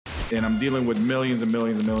and I'm dealing with millions and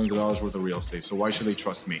millions and millions of dollars worth of real estate. So why should they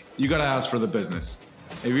trust me? You got to ask for the business.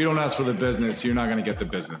 If you don't ask for the business, you're not going to get the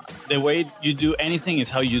business. The way you do anything is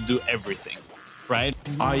how you do everything, right?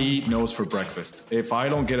 I eat no's for breakfast. If I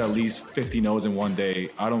don't get at least 50 no's in one day,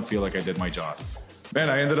 I don't feel like I did my job. Man,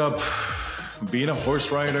 I ended up being a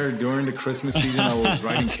horse rider during the Christmas season. I was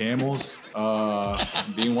riding Camels,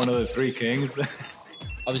 being one of the three kings.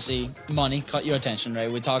 Obviously, money caught your attention, right?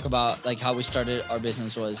 We talk about like how we started our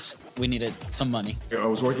business was we needed some money. I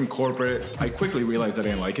was working corporate. I quickly realized I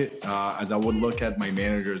didn't like it. As I would look at my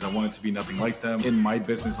managers, I wanted to be nothing like them. In my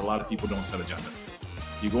business, a lot of people don't set agendas.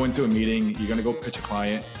 You go into a meeting, you're gonna go pitch a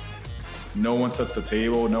client. No one sets the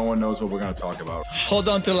table. No one knows what we're gonna talk about. Hold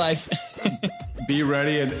on to life. Be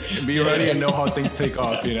ready and know how things take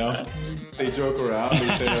off, you know? They joke around. They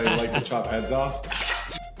say they like to chop heads off.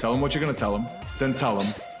 Tell them what you're gonna tell them. Then tell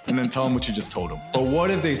them, and then tell them what you just told them. But what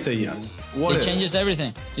if they say yes? It changes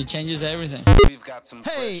everything. It changes everything.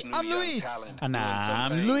 Hey, I'm Luis. And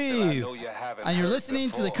I'm Luis. And you're listening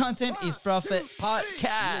to the Content is Profit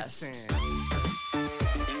podcast.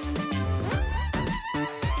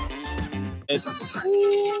 It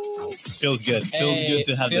feels good. Feels good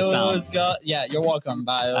to have the sounds. Yeah, you're welcome,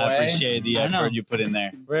 by the way. I appreciate the effort you put in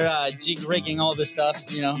there. We're jig-rigging all this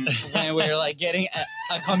stuff, you know, when we're like getting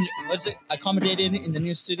accommodated in the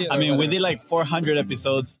new studio. I mean, we did like 400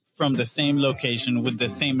 episodes from the same location with the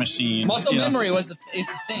same machine. Muscle memory is the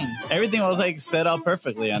thing. Everything was like set up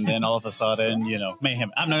perfectly, and then all of a sudden, you know,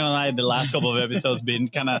 mayhem. I'm not gonna lie, the last couple of episodes been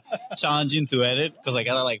kind of challenging to edit because I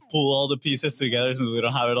gotta like pull all the pieces together since we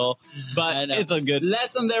don't have it all. But it's all good.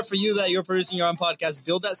 Lesson there for you that you're producing your own podcast.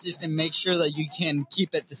 Build that system. Make sure that you can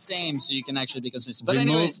keep it the same so you can actually be consistent. But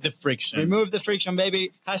anyways, the friction. Remove the friction,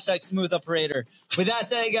 baby. Hashtag smooth operator. With that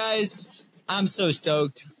said, guys, I'm so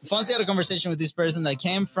stoked. Fonzie had a conversation with this person that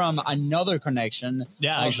came from another connection.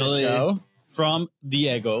 Yeah, of actually, the show. From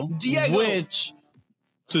Diego, which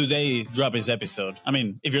today dropped his episode. I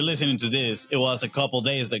mean, if you're listening to this, it was a couple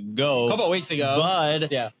days ago. A couple weeks ago.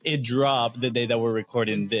 But it dropped the day that we're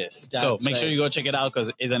recording this. So make sure you go check it out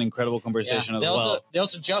because it's an incredible conversation as well. They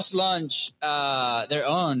also just launched their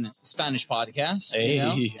own Spanish podcast. Hey. You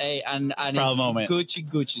know? Hey, and proud moment.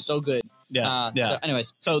 Gucci. So good. Yeah. So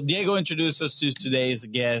anyways. So Diego introduced us to today's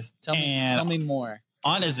guest. Tell me more.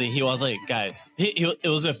 Honestly, he was like, guys, it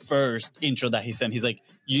was the first intro that he sent. He's like,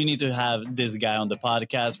 you need to have this guy on the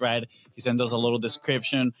podcast, right? He sent us a little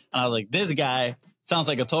description. And I was like, this guy sounds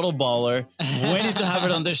like a total baller. We need to have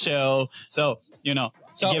it on the show. So, you know.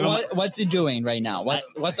 So what's he doing right now?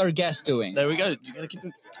 What's our guest doing? There we go. You got to keep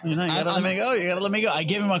it. You know, you got to let me go. You got to let me go. I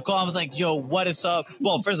gave him a call. I was like, yo, what is up?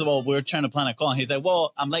 Well, first of all, we were trying to plan a call. And he's like,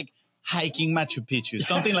 well, I'm like, hiking Machu Picchu,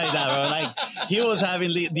 something like that, bro. Like he was having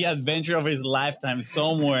the adventure of his lifetime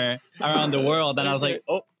somewhere around the world. And I was like,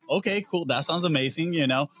 oh, okay, cool. That sounds amazing, you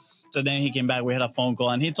know? So then he came back, we had a phone call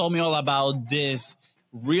and he told me all about this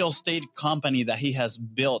real estate company that he has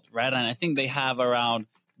built, right? And I think they have around,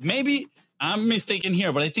 maybe I'm mistaken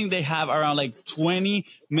here, but I think they have around like $20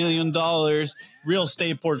 million real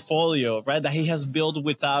estate portfolio, right? That he has built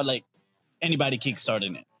without like anybody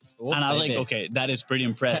kickstarting it. Oh, and I was like, okay, that is pretty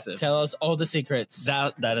impressive. Tell us all the secrets.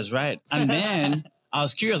 That is right. And then I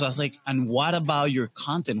was curious. I was like, and what about your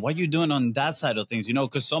content? What are you doing on that side of things? You know,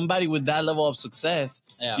 because somebody with that level of success,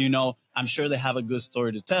 you know, I'm sure they have a good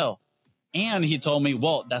story to tell. And he told me,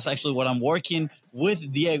 well, that's actually what I'm working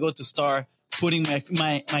with Diego to start putting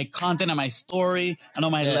my content and my story and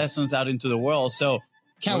all my lessons out into the world. So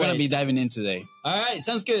we're going to be diving in today. All right.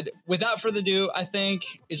 Sounds good. Without further ado, I think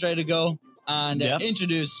it's ready to go and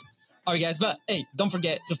introduce our guys. But hey, don't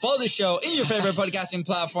forget to follow the show in your favorite podcasting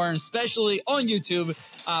platform, especially on YouTube.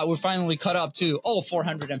 We're finally caught up to all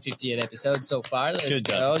 458 episodes so far. Let's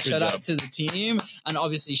go. Shout out to the team and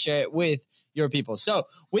obviously share it with your people. So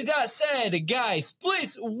with that said, guys,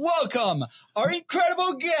 please welcome our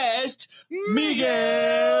incredible guest,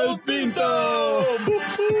 Miguel Pinto.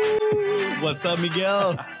 What's up,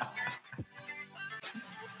 Miguel?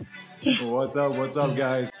 What's up,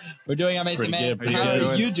 guys? We're doing amazing, man. How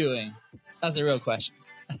are you doing? That's a real question.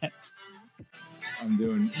 I'm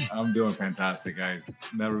doing fantastic, guys.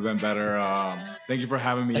 Never been better. Thank you for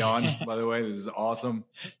having me on, by the way. This is awesome.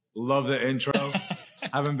 Love the intro.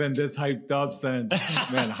 Haven't been this hyped up since,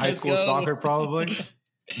 high school soccer probably.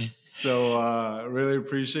 So really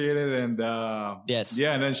appreciate it. And and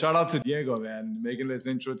then shout out to Diego, man, making this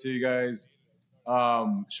intro to you guys.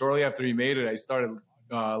 Shortly after he made it, I started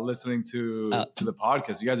listening to the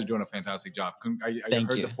podcast. You guys are doing a fantastic job. I heard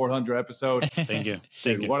the 400 episode. Thank you.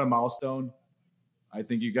 Dude, what a milestone. I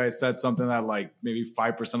think you guys said something that like maybe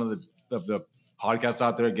 5% of the podcasts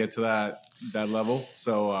out there get to that that level.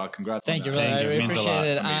 So congrats. Thank you, on that. brother. I really appreciate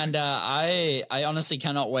it. Amazing. And I honestly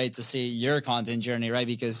cannot wait to see your content journey, right?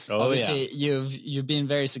 Because obviously you've been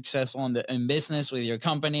very successful in business with your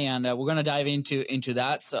company, and we're gonna dive into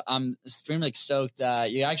that. So I'm extremely stoked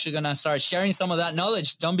that you're actually gonna start sharing some of that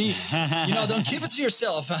knowledge. Don't be, don't keep it to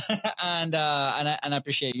yourself. and I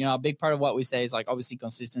appreciate, a big part of what we say is like obviously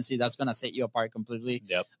consistency. That's gonna set you apart completely.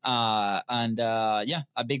 Yep.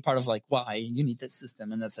 A big part of like why you need that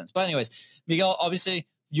system in that sense. But anyways, Miguel, obviously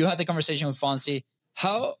you had the conversation with Fonzie.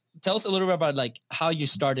 Tell us a little bit about like how you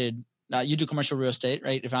started. You do commercial real estate,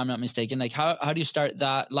 right? If I'm not mistaken, like how do you start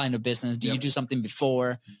that line of business? Do you do something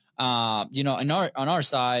before? On our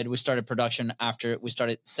side, we started production after we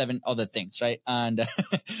started 7 other things, right? And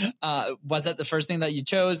was that the first thing that you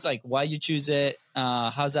chose? Like why you choose it?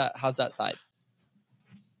 How's that side?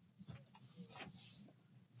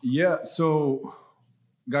 Yeah. So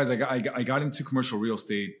guys, I got into commercial real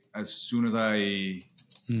estate as soon as I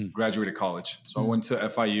graduated college. So I went to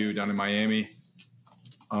FIU down in Miami.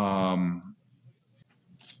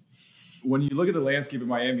 When you look at the landscape of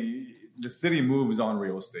Miami, the city moves on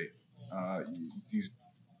real estate. These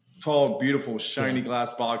tall, beautiful, shiny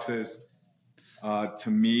glass boxes. To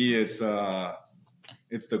me, it's the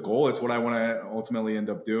goal. It's what I want to ultimately end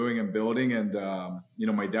up doing and building. And,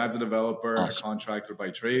 my dad's a developer, a contractor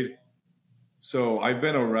by trade. So I've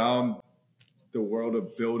been around the world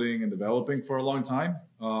of building and developing for a long time.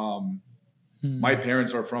 My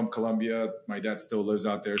parents are from Colombia. My dad still lives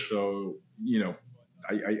out there. So,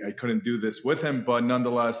 I couldn't do this with him, but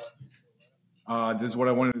nonetheless, this is what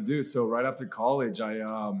I wanted to do. So right after college, I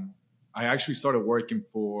actually started working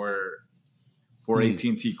for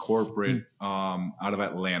AT&T corporate out of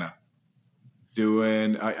Atlanta.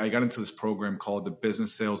 I got into this program called the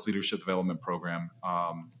Business Sales Leadership Development Program.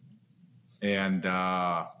 Anyway,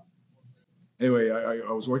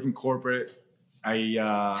 I was working corporate.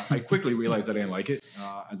 I quickly realized I didn't like it.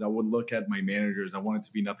 As I would look at my managers, I wanted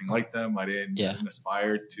to be nothing like them. I didn't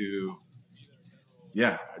aspire to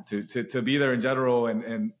be there in general.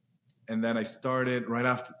 And then I started right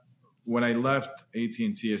after when I left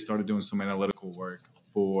AT&T, I started doing some analytical work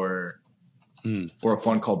for a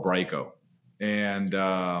fund called Brico. And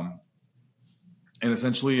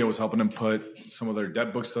essentially I was helping them put some of their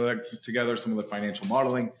debt books together, some of the financial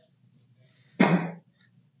modeling.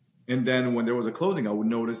 And then when there was a closing, I would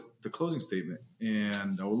notice the closing statement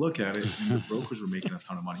and I would look at it and the brokers were making a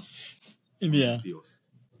ton of money. Yeah. Deals.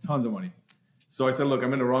 Tons of money. So I said, look,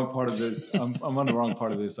 I'm in the wrong part of this. I'm on the wrong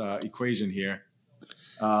part of this equation here.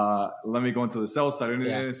 Let me go into the sales side. And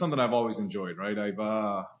it's something I've always enjoyed, right?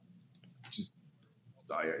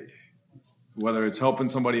 Whether it's helping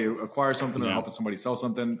somebody acquire something or helping somebody sell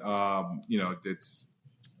something, it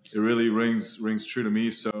really rings true to me.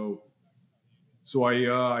 So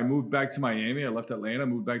I moved back to Miami. I left Atlanta,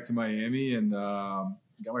 moved back to Miami, and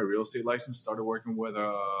got my real estate license. Started working with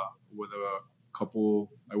a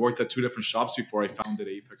couple. I worked at 2 different shops before I founded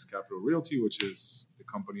Apex Capital Realty, which is the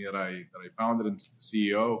company that I founded and the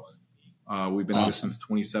CEO. We've been at it since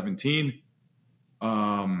 2017.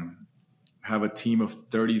 Have a team of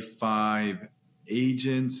 35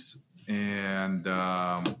 agents, and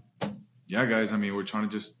guys, I mean, we're trying to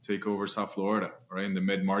just take over South Florida, right? In the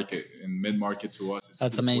mid-market. And mid-market to us is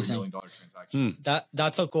that's amazing. $40 million transaction.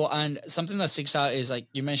 That's so cool. And something that sticks out is like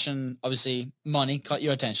you mentioned, obviously money caught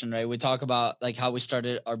your attention, right? We talk about like how we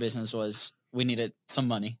started our business was we needed some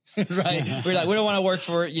money, right? We're like, we don't want to work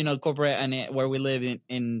for, corporate, and where we live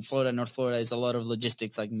in Florida, North Florida is a lot of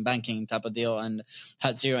logistics, like banking type of deal, and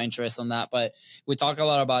had zero interest on that. But we talk a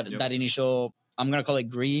lot about that initial, I'm going to call it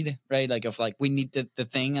greed, right? Like of like, we need the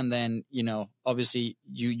thing. And then, obviously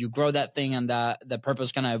you grow that thing and the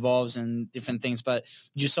purpose kind of evolves and different things, but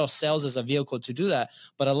you saw sales as a vehicle to do that.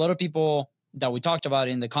 But a lot of people that we talked about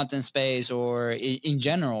in the content space or in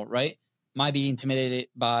general, right, might be intimidated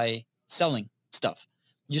by selling stuff.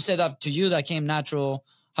 You said that to you, that came natural.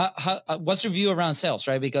 What's your view around sales,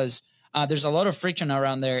 right? Because there's a lot of friction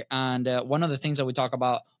around there. And one of the things that we talk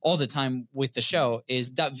about all the time with the show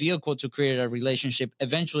is that vehicle to create a relationship,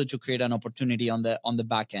 eventually to create an opportunity on the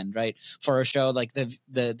back end, right? For a show like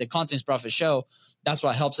the Contents Profit show, that's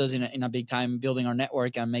what helps us in a big time building our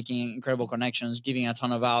network and making incredible connections, giving a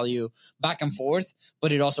ton of value back and forth,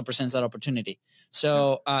 but it also presents that opportunity.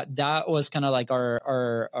 So that was kind of like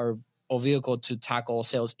our vehicle to tackle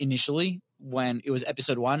sales initially when it was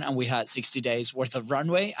episode 1 and we had 60 days worth of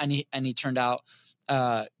runway and he turned out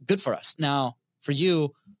good for us. Now for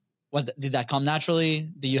you, did that come naturally?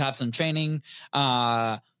 Do you have some training?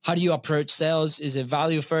 How do you approach sales? Is it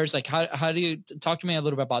value first? Like how do you talk to me a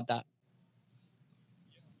little bit about that?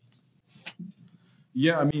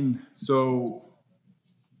 Yeah, I mean, so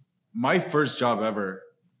my first job ever,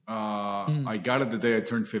 I got it the day I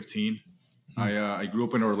turned 15. I grew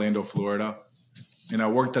up in Orlando, Florida, and I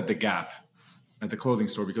worked at the Gap, at the clothing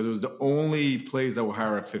store, because it was the only place that would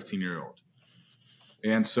hire a 15-year-old.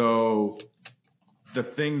 And so the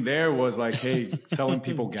thing there was like, hey, selling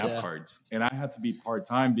people Gap cards, and I had to be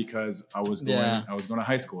part-time because I was going to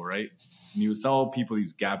high school, right? And you would sell people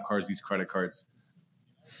these Gap cards, these credit cards.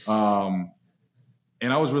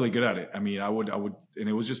 And I was really good at it. I mean, I would, and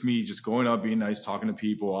it was just me just going up, being nice, talking to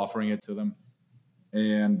people, offering it to them.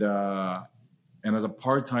 And as a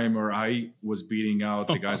part-timer, I was beating out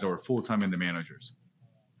the guys that were full-time and the managers,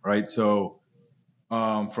 right? So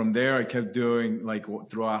from there, I kept doing, like,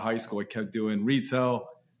 throughout high school, I kept doing retail.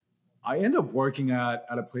 I ended up working at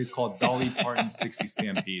a place called Dolly Parton's Dixie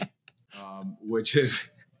Stampede, which is,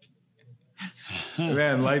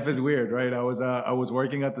 man, life is weird, right? I was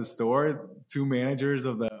working at the store. Two managers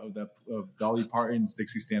of Dolly Parton's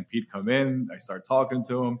Dixie Stampede come in. I start talking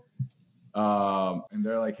to them. And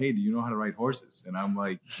they're like, hey, do you know how to ride horses? And I'm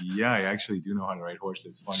like, yeah, I actually do know how to ride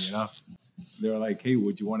horses, funny enough. They're like, hey,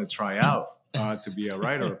 would you want to try out to be a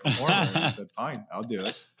rider or a performer? And I said, fine, I'll do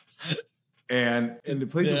it. And the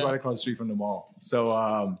place was right across the street from the mall.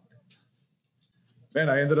 So, man,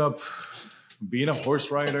 I ended up being a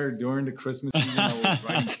horse rider during the Christmas season. I was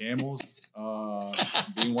riding Camels,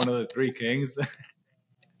 being one of the three kings.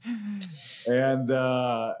 And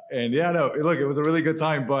yeah, no, look, it was a really good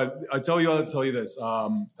time. But I'll tell you this.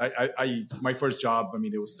 My first job, I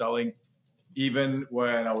mean, it was selling. Even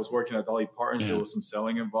when I was working at Dolly Parton's, there was some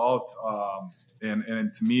selling involved.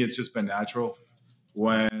 And to me, it's just been natural.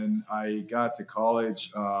 When I got to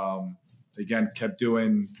college, again, kept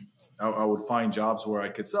doing, I would find jobs where I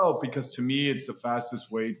could sell, because to me, it's the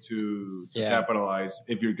fastest way to capitalize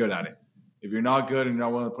if you're good at it. If you're not good and you're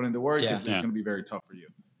not willing to put in the work, it's going to be very tough for you.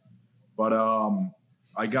 But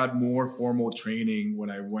I got more formal training when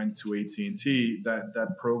I went to AT&T.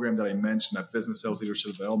 That program that I mentioned, that Business Sales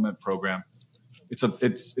Leadership Development Program, it's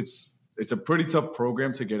a pretty tough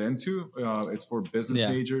program to get into. It's for business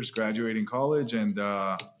majors graduating college, and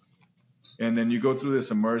then you go through this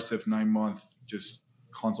immersive 9-month just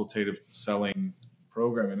consultative selling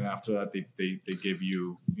program, and after that they give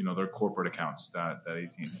you their corporate accounts that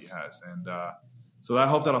AT&T has, and so that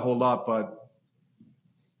helped out a whole lot. But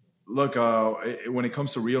look, when it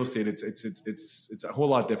comes to real estate, it's a whole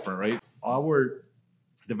lot different, right?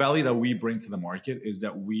 The value that we bring to the market is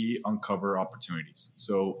that we uncover opportunities.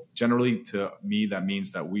 So generally, to me, that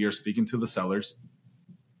means that we are speaking to the sellers.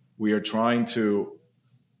 We are trying to,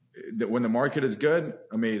 when the market is good,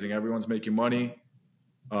 amazing, everyone's making money.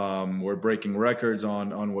 We're breaking records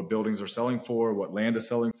on what buildings are selling for, what land is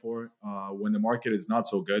selling for. When the market is not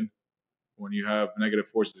so good, when you have negative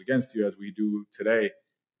forces against you, as we do today,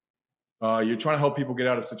 you're trying to help people get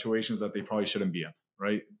out of situations that they probably shouldn't be in,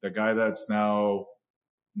 right? The guy that's now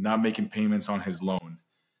not making payments on his loan,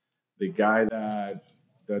 the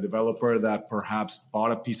developer that perhaps bought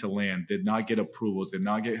a piece of land, did not get approvals, did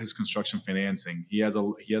not get his construction financing. He has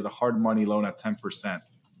a hard money loan at 10%.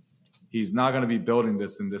 He's not going to be building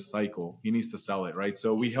this in this cycle. He needs to sell it, right?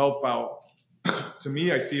 So we help out. To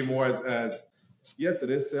me, I see it more as yes, it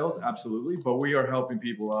is sales, absolutely, but we are helping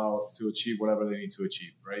people out to achieve whatever they need to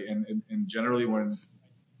achieve, right? And generally, when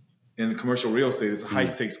in commercial real estate, it's a high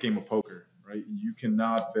stakes game of poker, right? You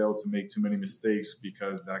cannot fail to make too many mistakes,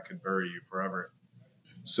 because that could bury you forever.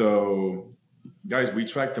 So, guys, we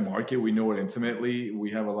track the market. We know it intimately.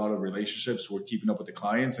 We have a lot of relationships. We're keeping up with the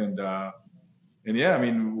clients, and yeah, I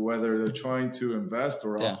mean, whether they're trying to invest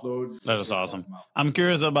or offload. That is awesome. I'm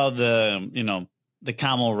curious about the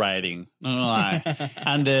camel riding, no lie,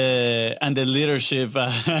 and the leadership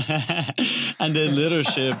and the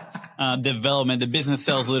leadership development, the business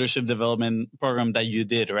sales leadership development program that you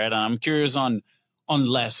did, right? And I'm curious on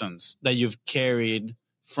lessons that you've carried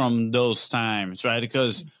from those times, right?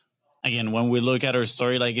 Because again, when we look at our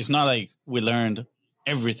story, like, it's not like we learned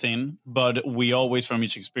everything, but we always, from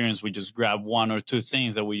each experience, we just grab one or two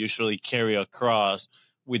things that we usually carry across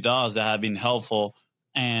with us that have been helpful.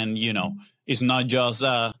 And, it's not just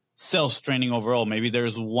sales training overall. Maybe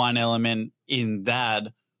there's one element in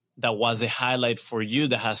that was a highlight for you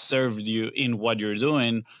that has served you in what you're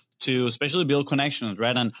doing to especially build connections,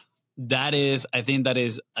 right? And I think that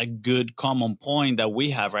is a good common point that we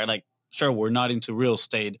have, right? Like, sure, we're not into real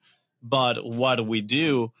estate, but what we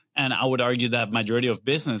do, and I would argue that majority of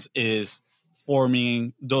business is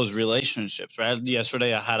forming those relationships, right?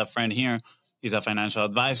 Yesterday, I had a friend here. He's a financial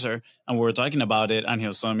advisor, and we were talking about it, and he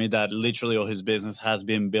was telling me that literally all his business has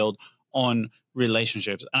been built on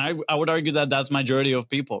relationships. And I would argue that that's majority of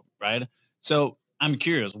people, right? So I'm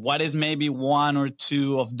curious, what is maybe one or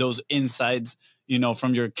two of those insights, you know,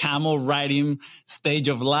 from your camel riding stage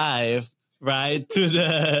of life, right, to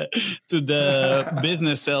the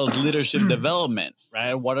business sales leadership development,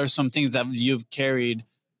 right? What are some things that you've carried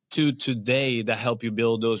to today that help you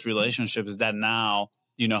build those relationships that now,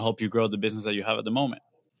 you know, help you grow the business that you have at the moment?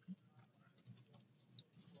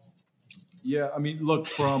 Yeah, I mean, look,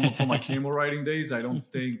 from my camel riding days, I don't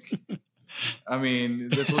think. I mean,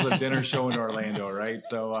 this was a dinner show in Orlando, right?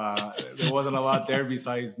 So there wasn't a lot there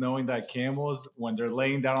besides knowing that camels, when they're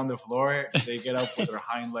laying down on the floor, they get up with their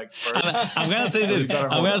hind legs first. I'm gonna say this.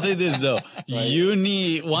 I'm gonna say this though. Right? You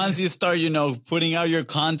need, once you start, you know, putting out your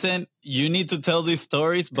content, you need to tell these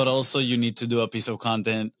stories, but also you need to do a piece of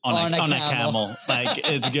content on a camel. Like,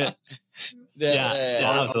 it's good.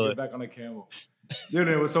 Yeah, absolutely. I'll get back on a camel. Dude,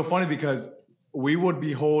 it was so funny because we would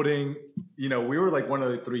be holding, you know, we were like one of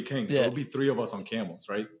the three kings. So it would be three of us on camels,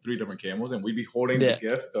 right? 3 different camels. And we'd be holding the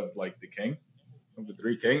gift of like the king, of the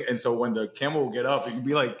 3 king. And so when the camel would get up, you'd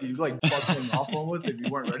be like busting off almost if you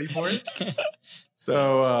weren't ready for it.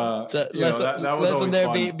 So that was always there,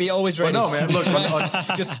 fun. be always ready. But no, man, look,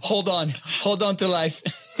 just hold on to life.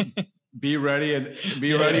 be ready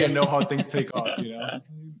and know how things take off, you know?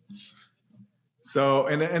 So,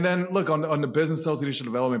 and then look, on the business sales leadership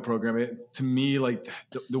development program, to me, like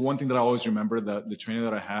the one thing that I always remember, the trainer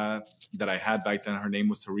that I had back then, her name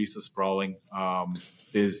was Teresa Sprawling.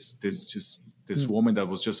 This woman that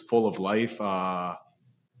was just full of life,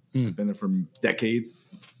 been there for decades.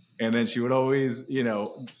 And then she would always, you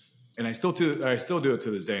know, and I still do it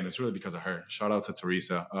to this day. And it's really because of her. Shout out to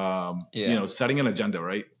Teresa. You know, setting an agenda,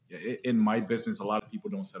 right? In my business, a lot of people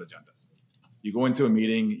don't set agendas. You go into a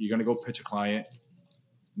meeting, you're going to go pitch a client.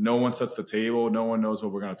 No one sets the table. No one knows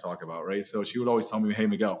what we're going to talk about, right? So she would always tell me, hey,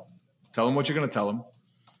 Miguel, tell him what you're going to tell him,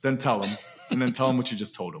 then tell him, and then tell him what you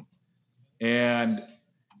just told him. And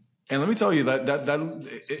let me tell you that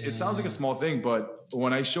it sounds like a small thing, but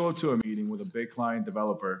when I show up to a meeting with a big client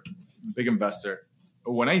developer, big investor,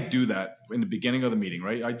 when I do that in the beginning of the meeting,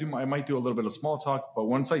 right, I might do a little bit of small talk, but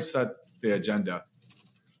once I set the agenda,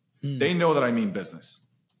 they know that I mean business.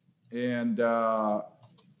 And that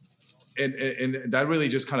really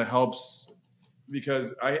just kind of helps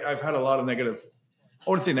because I've had a lot of negative, I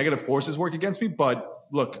wouldn't say negative forces work against me, but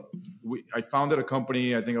look, I founded a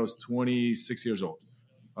company, I think I was 26 years old.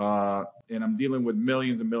 And I'm dealing with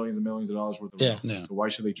millions and millions and millions of dollars worth of real estate. So why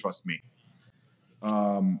should they trust me?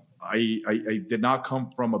 I did not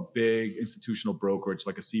come from a big institutional brokerage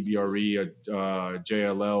like a CBRE, a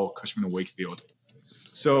JLL, Cushman & Wakefield.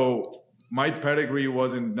 So my pedigree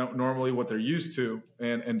wasn't normally what they're used to.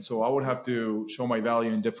 And so I would have to show my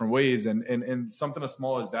value in different ways. And something as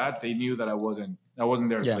small as that, they knew that I wasn't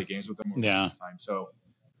there to play games with them. Time. So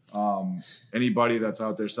anybody that's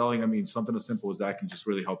out there selling, I mean, something as simple as that can just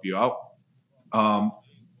really help you out.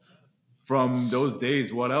 From those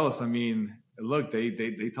days, what else? I mean, look,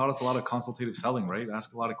 they taught us a lot of consultative selling, right?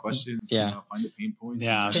 Ask a lot of questions, find the pain points.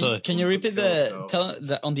 Yeah, can you repeat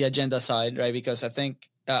on the agenda side, right? Because I think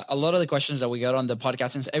a lot of the questions that we got on the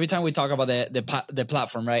podcast, every time we talk about the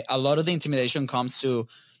platform, right? A lot of the intimidation comes to,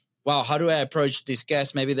 wow, how do I approach this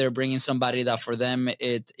guest? Maybe they're bringing somebody that for them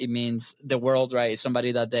it means the world, right?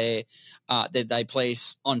 Somebody that they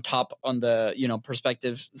place on top on the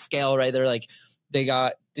perspective scale, right? They're like,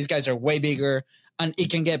 these guys are way bigger, and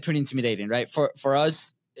it can get pretty intimidating, right? For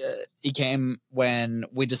us, it came when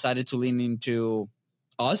we decided to lean into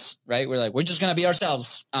us, right? We're like, we're just gonna be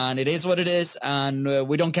ourselves, and it is what it is, and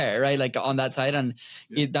we don't care, right? Like on that side, and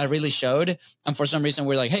that really showed. And for some reason,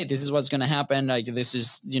 we're like, hey, this is what's gonna happen. Like this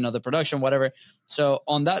is the production, whatever. So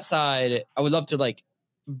on that side, I would love to like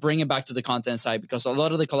bring it back to the content side, because a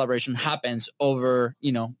lot of the collaboration happens over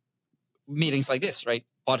meetings like this, right?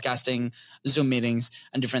 Podcasting, Zoom meetings,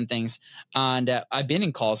 and different things. And I've been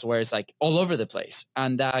in calls where it's like all over the place,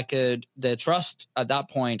 and the trust at that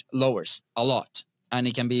point lowers a lot. And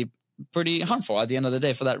it can be pretty harmful at the end of the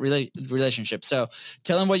day for that relationship. So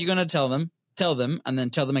tell them what you're going to tell them, and then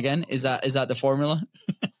tell them again. Is that the formula?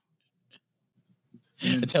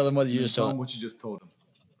 Tell them what you just told them. What you just told them,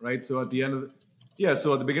 right? So at the end of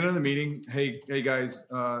so at the beginning of the meeting, hey guys,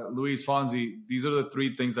 Luis, Fonzie, these are the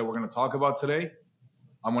 3 things that we're going to talk about today.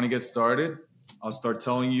 I'm going to get started. I'll start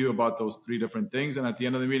telling you about those 3 different things. And at the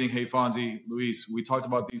end of the meeting, hey, Fonzie, Luis, we talked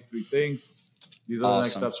about these 3 things. These are the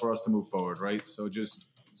next steps for us to move forward, right? So just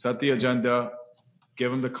set the agenda,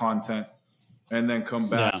 give them the content, and then come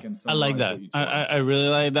back. And I like that. I really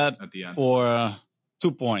like that at the end. For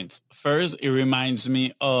 2 points. First, it reminds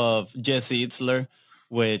me of Jesse Itzler,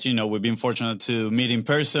 which, we've been fortunate to meet in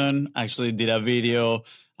person. Actually did a video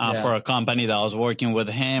for a company that I was working with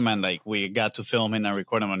him, and like we got to film him and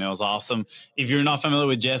record him, and it was awesome. If you're not familiar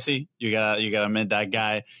with Jesse, you gotta meet that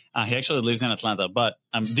guy. He actually lives in Atlanta, but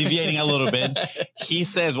I'm deviating a little bit. He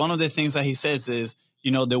says one of the things that he says is,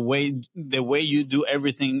 the way you do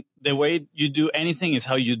everything, the way you do anything is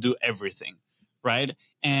how you do everything, right?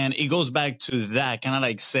 And it goes back to that kind of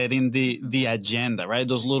like setting the agenda, right?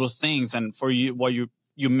 Those little things. And for you, what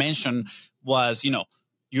you mentioned was,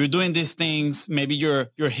 you're doing these things, maybe your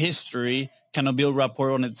history cannot build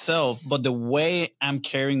rapport on itself, but the way I'm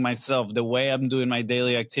carrying myself, the way I'm doing my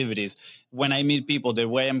daily activities, when I meet people, the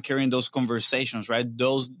way I'm carrying those conversations, right?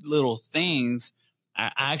 Those little things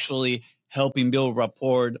are actually helping build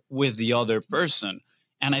rapport with the other person.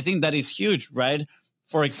 And I think that is huge, right?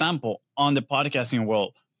 For example, on the podcasting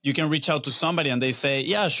world, you can reach out to somebody and they say,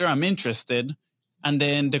 yeah, sure, I'm interested. And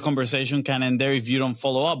then the conversation can end there if you don't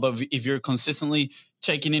follow up. But if you're consistently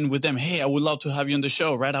checking in with them, hey, I would love to have you on the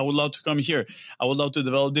show, right? I would love to come here. I would love to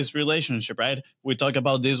develop this relationship, right? We talk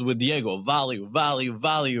about this with Diego, value,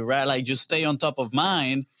 right? Like just stay on top of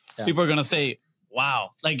mind. Yeah. People are going to say,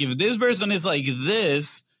 wow, like if this person is like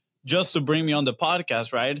this, just to bring me on the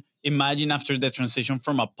podcast, right? Imagine after the transition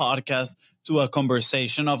from a podcast to a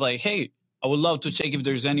conversation of like, hey, I would love to check if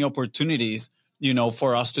there's any opportunities,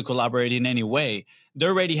 for us to collaborate in any way. They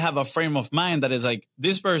already have a frame of mind that is like,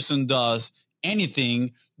 this person does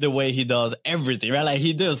anything the way he does everything, right? Like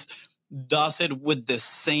he just does it with the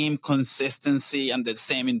same consistency and the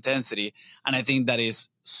same intensity. And I think that is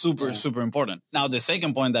super important. Now, the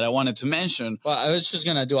second point that I wanted to mention. Well, I was just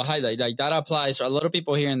going to do a highlight. Like that applies to a lot of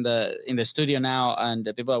people here in the studio now, and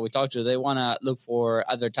the people that we talk to, they want to look for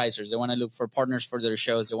advertisers. They want to look for partners for their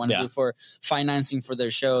shows. They want to look for financing for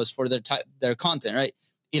their shows, for their content, right?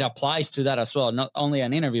 It applies to that as well. Not only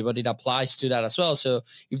an interview, but it applies to that as well. So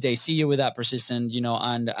if they see you with that persistence,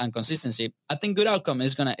 and consistency, I think good outcome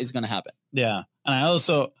is gonna happen. Yeah, and I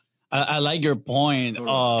also I like your point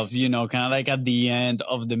of kind of like at the end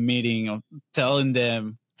of the meeting of telling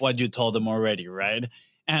them what you told them already, right?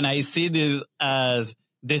 And I see this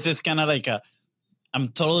is kind of like I'm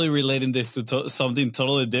totally relating this to something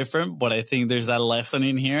totally different, but I think there's a lesson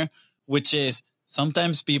in here, which is.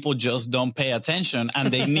 Sometimes people just don't pay attention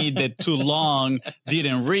and they need the too long,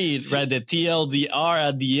 didn't read, right? The TLDR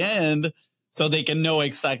at the end so they can know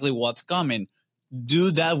exactly what's coming.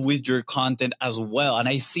 Do that with your content as well. And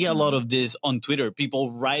I see a lot of this on Twitter.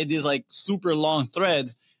 People write these like super long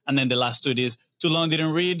threads. And then the last tweet is too long,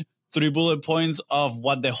 didn't read, 3 bullet points of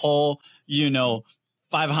what the whole,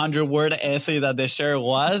 500-word essay that they share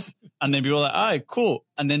was. And then people are like, all right, cool.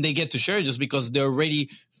 And then they get to share just because they already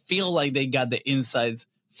feel like they got the insights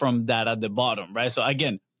from that at the bottom, right? So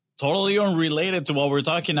again, totally unrelated to what we're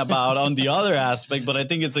talking about on the other aspect, but I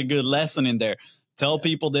think it's a good lesson in there. Tell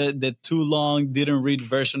people the too long, didn't read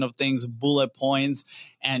version of things, bullet points,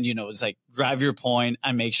 and it's like drive your point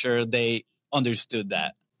and make sure they understood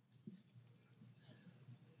that.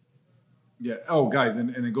 Yeah. Oh, guys, and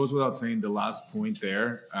it goes without saying the last point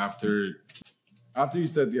there after you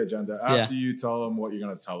said the agenda, after you tell them what you're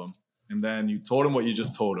gonna tell them. And then you told him what you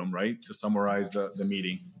just told him, right? To summarize the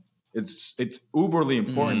meeting. It's uberly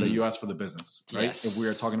important that you ask for the business, right? Yes. If we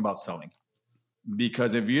are talking about selling.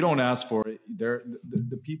 Because if you don't ask for it,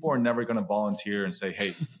 the people are never going to volunteer and say,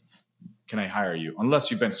 hey, can I hire you?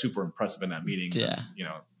 Unless you've been super impressive in that meeting.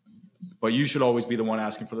 Yeah. But you should always be the one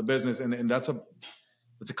asking for the business. And that's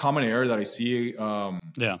a common error that I see. I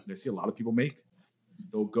see a lot of people make.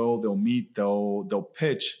 They'll go, they'll meet, they'll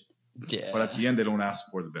pitch. Yeah. But at the end, they don't ask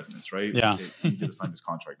for the business, right? Yeah. Hey, you need to sign this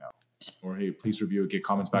contract now. Or, hey, please review it, get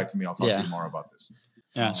comments back to me. I'll talk to you more about this.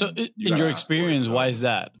 Yeah. So in your experience, why is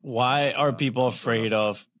that? Why are people afraid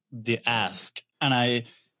of the ask? And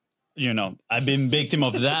I've been victim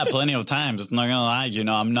of that plenty of times. I'm not going to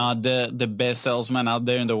lie. I'm not the best salesman out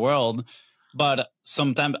there in the world. But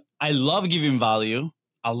sometimes I love giving value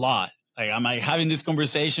a lot. Like I'm like having these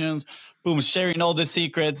conversations, boom, sharing all the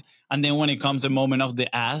secrets. And then when it comes the moment of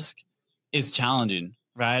the ask, it's challenging,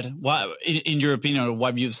 right? What, in your opinion, or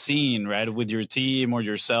what you've seen, right, with your team or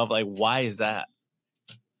yourself, like, why is that?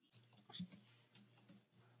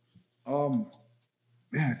 I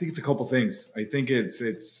think it's a couple things. I think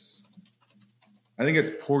it's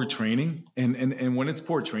poor training, and when it's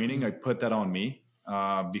poor training, I put that on me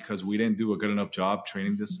because we didn't do a good enough job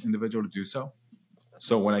training this individual to do so.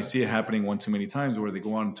 So when I see it happening one too many times, where they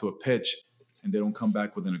go on to a pitch and they don't come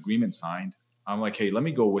back with an agreement signed, I'm like, hey, let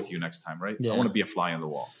me go with you next time, right? Yeah. I want to be a fly on the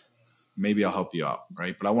wall. Maybe I'll help you out,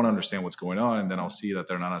 right? But I want to understand what's going on, and then I'll see that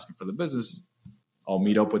they're not asking for the business. I'll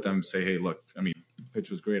meet up with them and say, hey, look,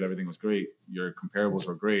 pitch was great. Everything was great. Your comparables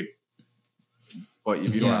were great. But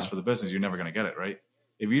if you don't ask for the business, you're never going to get it, right?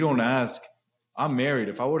 if you don't ask, I'm married.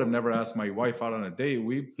 If I would have never asked my wife out on a date,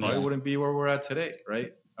 we probably wouldn't be where we're at today,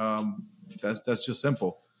 right? That's just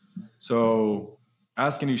simple. So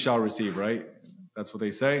ask and you shall receive, right? That's what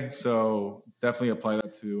they say. So definitely apply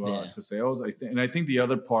that to sales. I think the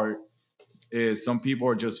other part is some people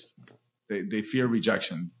are just they fear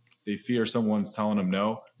rejection. They fear someone's telling them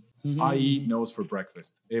no. I eat no's for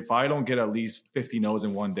breakfast. If I don't get at least 50 no's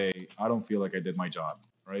in one day, I don't feel like I did my job,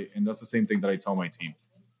 right? And that's the same thing that I tell my team.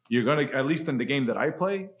 You're gonna, at least in the game that I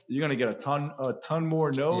play, you're gonna get a ton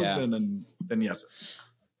more no's than yeses.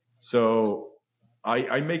 So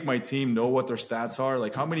I make my team know what their stats are.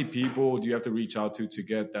 Like, how many people do you have to reach out to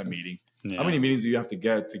get that meeting? Yeah. How many meetings do you have to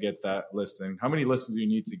get that listing? How many listings do you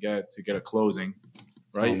need to get a closing?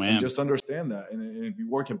 Right? And just understand that. And if you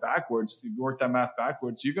work it backwards, if you work that math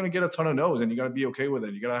backwards, you're going to get a ton of no's, and you got to be okay with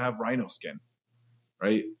it. You got to have rhino skin,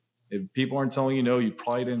 right? If people aren't telling you no, you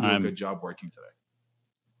probably didn't do a good job working today.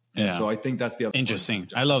 Yeah. So I think that's the other interesting.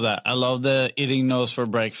 I love that. I love the eating no's for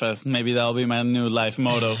breakfast. Maybe that'll be my new life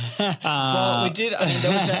motto. Well, we did. I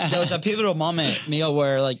mean, there was a pivotal moment, Miguel,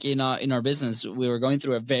 where like in our business, we were going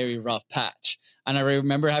through a very rough patch. And I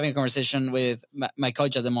remember having a conversation with my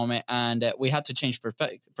coach at the moment, and we had to change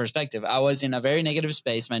perspective. I was in a very negative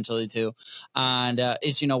space mentally too. And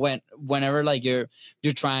it's, whenever like you're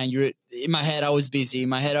in my head, I was busy. In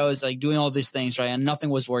my head, I was like doing all these things, right? And nothing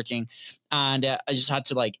was working. And I just had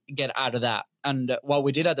to like get out of that. And what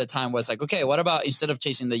we did at the time was like, okay, what about instead of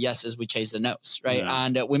chasing the yeses, we chase the no's, right? Yeah.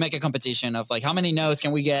 And we make a competition of like, how many no's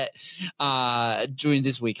can we get during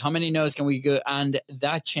this week? How many no's can we go? And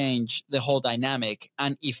that changed the whole dynamic.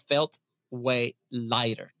 And it felt way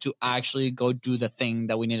lighter to actually go do the thing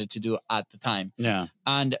that we needed to do at the time. Yeah.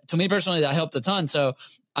 And to me personally, that helped a ton. So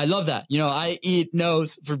I love that. I eat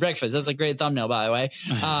no's for breakfast. That's a great thumbnail, by the way.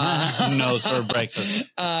 No's for breakfast.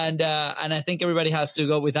 And I think everybody has to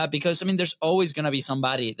go with that because, I mean, there's always going to be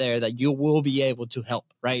somebody there that you will be able to help,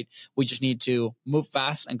 right? We just need to move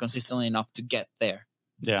fast and consistently enough to get there.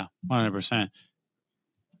 Yeah, 100%.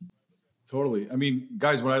 Totally. I mean,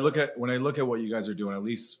 guys, when I look at what you guys are doing, at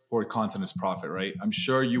least for content is profit, right? I'm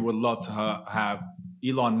sure you would love to have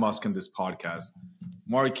Elon Musk in this podcast,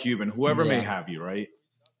 Mark Cuban, whoever may have you, right?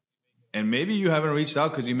 And maybe you haven't reached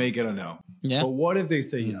out because you may get a no. Yeah. But what if they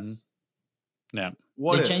say yes? Yeah.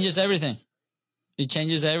 It changes everything. It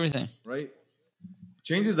changes everything. Right?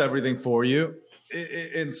 Changes everything for you.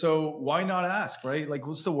 And so why not ask, right? Like,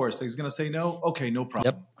 what's the worst? He's going to say no? Okay, no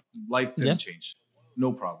problem. Yep. Life didn't change.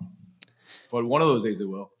 No problem. But one of those days it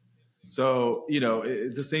will. So,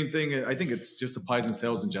 it's the same thing. I think it's just applies in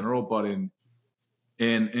sales in general, but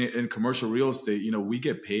in commercial real estate, we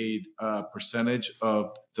get paid a percentage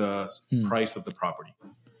of the price of the property.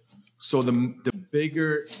 So the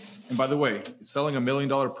bigger, and by the way, selling $1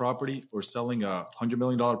 million property or selling a $100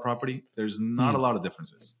 million property, there's not a lot of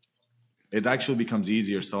differences. It actually becomes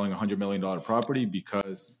easier selling a $100 million property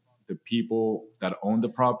because the people that own the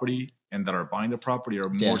property and that are buying the property are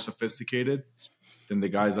more sophisticated than the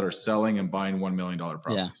guys that are selling and buying $1 million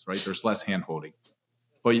properties, right? There's less hand holding.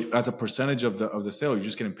 But as a percentage of the sale, you're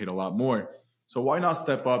just getting paid a lot more. So why not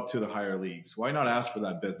step up to the higher leagues? Why not ask for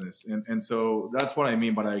that business? And so that's what I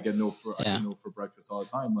mean by I get no for breakfast all the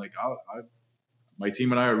time. Like my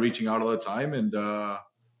team and I are reaching out all the time,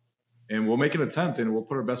 and we'll make an attempt and we'll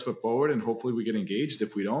put our best foot forward and hopefully we get engaged.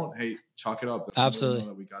 If we don't, hey, chalk it up.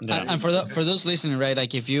 Absolutely. And for those listening, right?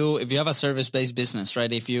 Like if you have a service-based business,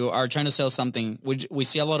 right? If you are trying to sell something, we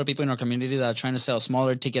see a lot of people in our community that are trying to sell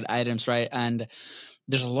smaller ticket items, right? And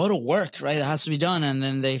there's a lot of work, right? That has to be done. And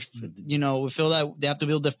then we feel that they have to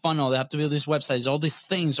build the funnel. They have to build these websites, all these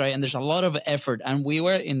things, right? And there's a lot of effort. And we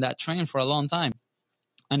were in that train for a long time.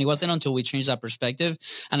 And it wasn't until we changed that perspective.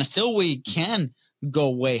 And still we can go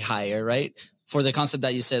way higher, right? For the concept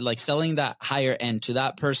that you said, like selling that higher end to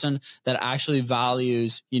that person that actually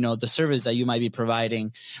values, the service that you might be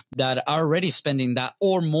providing, that are already spending that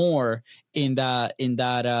or more in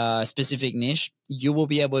that specific niche, you will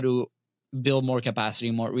be able to build more capacity,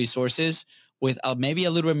 more resources with maybe a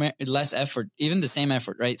little bit less effort, even the same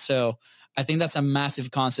effort, right? So I think that's a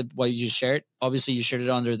massive concept, what you just shared. Obviously, you shared it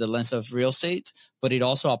under the lens of real estate, but it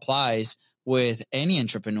also applies with any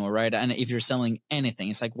entrepreneur, right? And if you're selling anything,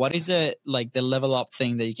 it's like, what is the level up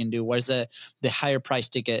thing that you can do? What is the higher price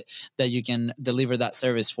ticket that you can deliver that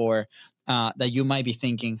service for? That you might be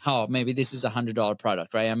thinking, maybe this is $100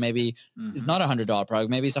 product, right? And maybe it's not $100 product.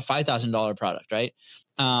 Maybe it's a $5,000 product, right?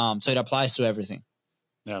 So it applies to everything.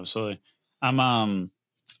 Yeah, absolutely. I'm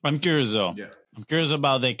curious though. Yeah. I'm curious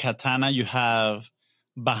about the katana you have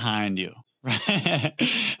behind you. Right?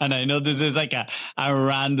 And I know this is like a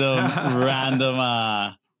random,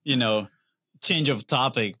 change of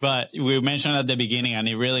topic, but we mentioned at the beginning, and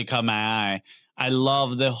it really caught my eye. I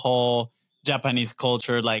love the whole Japanese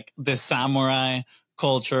culture, like the samurai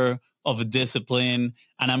culture of discipline.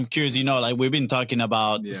 And I'm curious, like we've been talking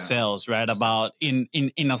about sales, right? About in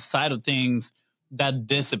a side of things, that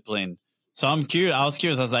discipline. So I'm curious. I was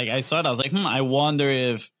curious. I saw it. I was like, I wonder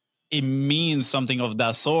if it means something of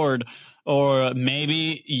that sort, or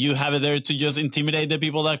maybe you have it there to just intimidate the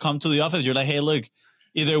people that come to the office. You're like, hey, look,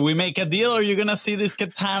 either we make a deal or you're going to see this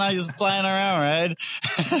katana just flying around, right?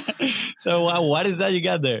 So what is that you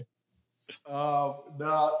got there?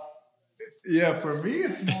 No. Yeah, for me,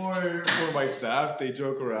 it's more for my staff. They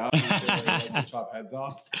joke around. They like to chop heads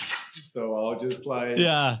off. So I'll just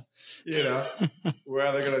we're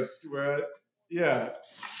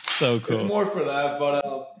So cool. It's more for that. But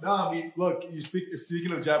no, I mean, look,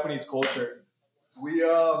 speaking of Japanese culture, we,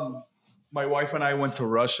 my wife and I went to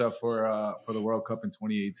Russia for the World Cup in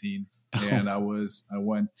 2018. And I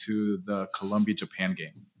went to the Colombia-Japan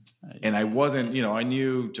game. And I wasn't, I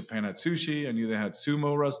knew Japan had sushi. I knew they had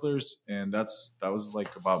sumo wrestlers. And that was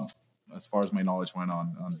like about as far as my knowledge went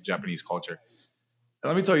on Japanese culture. And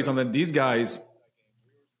let me tell you something. These guys,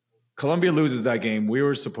 Colombia loses that game. We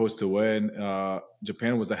were supposed to win.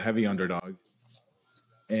 Japan was a heavy underdog.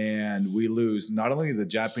 And we lose. Not only did the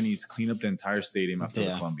Japanese clean up the entire stadium after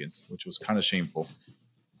the Colombians, which was kind of shameful.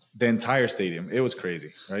 The entire stadium. It was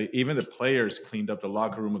crazy, right? Even the players cleaned up the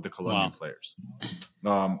locker room of the Colombian players.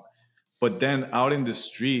 But then out in the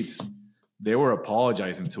streets, they were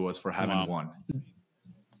apologizing to us for having won.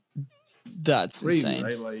 That's crazy, insane.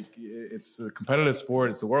 Right? Like, it's a competitive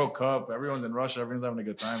sport. It's the World Cup. Everyone's in Russia. Everyone's having a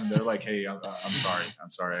good time. And they're like, hey, I'm sorry.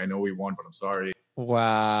 I'm sorry. I know we won, but I'm sorry.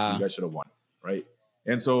 Wow. You guys should have won, right?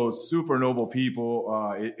 And so super noble people.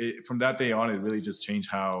 From that day on, it really just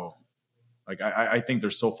changed how – like, I think they're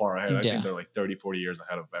so far ahead. I think they're like 30, 40 years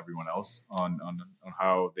ahead of everyone else on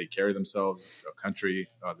how they carry themselves, the country,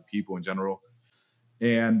 the people in general.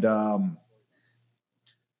 And I'll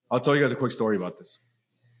tell you guys a quick story about this.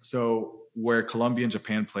 So where Colombia and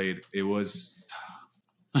Japan played, it was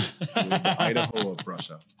the Idaho of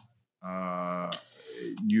Russia.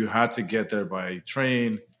 You had to get there by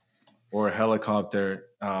train or a helicopter.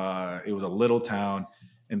 It was a little town.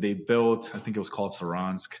 And they built, I think it was called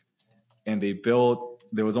Saransk. And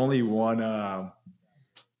there was only one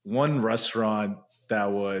restaurant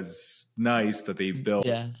that was nice that they built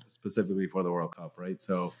specifically for the World Cup, right?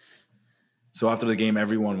 So after the game,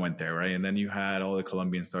 everyone went there, right? And then you had all the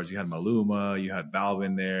Colombian stars. You had Maluma, you had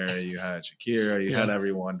Balvin there, you had Shakira, you had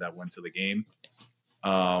everyone that went to the game.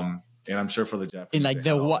 And I'm sure for the Japanese,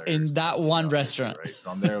 in that one restaurant, right?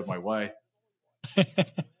 So I'm there with my wife.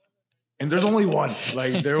 And there's only one.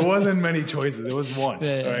 Like, there wasn't many choices. There was one,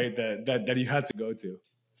 right, that you had to go to.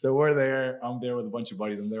 So we're there. I'm there with a bunch of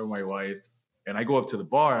buddies. I'm there with my wife. And I go up to the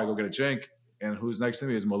bar. I go get a drink. And who's next to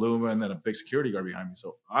me is Maluma and then a big security guard behind me.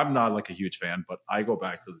 So I'm not, like, a huge fan. But I go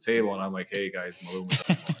back to the table, and I'm like, hey, guys, Maluma's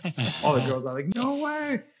at the bar. All the girls are like, no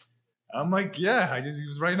way. I'm like, yeah, he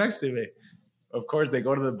was right next to me. Of course, they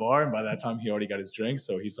go to the bar, and by that time, he already got his drink.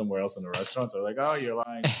 So he's somewhere else in the restaurant. So they're like, oh, you're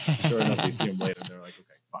lying. Sure enough, they see him later. And they're like,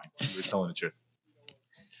 okay, fine. You're telling the truth.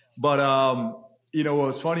 But, what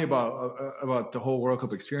was funny about the whole World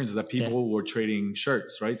Cup experience is that people were trading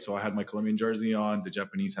shirts, right? So I had my Colombian jersey on. The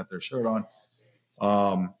Japanese had their shirt on.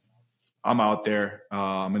 I'm out there.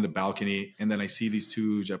 I'm in the balcony. And then I see these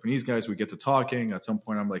two Japanese guys. We get to talking. At some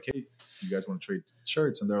point, I'm like, hey, you guys want to trade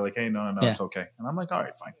shirts? And they're like, hey, no, it's okay. And I'm like, all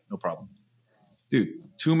right, fine. No problem.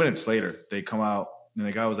 Dude, 2 minutes later, they come out. And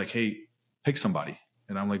the guy was like, hey, pick somebody.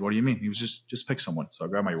 And I'm like, what do you mean? He was just pick someone. So I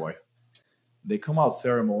grabbed my wife. They come out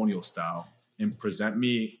ceremonial style and present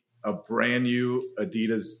me a brand new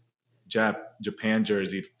Adidas Japan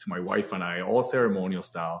jersey to my wife and I, all ceremonial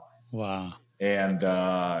style. Wow. And,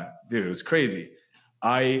 dude, it was crazy.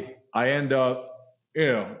 I end up,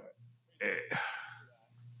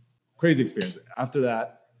 crazy experience. After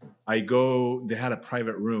that, they had a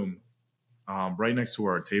private room right next to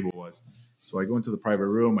where our table was. So I go into the private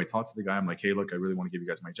room. I talk to the guy. I'm like, hey, look, I really want to give you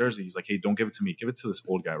guys my jersey. He's like, hey, don't give it to me. Give it to this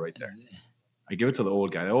old guy right there. I give it to the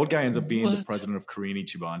old guy. The old guy ends up being the president of Korean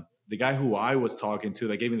Ichiban. The guy who I was talking to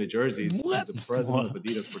that gave me the jerseys is the president of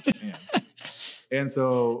Adidas for Japan. And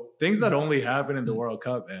so things that only happen in the World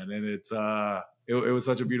Cup, man. And it's it was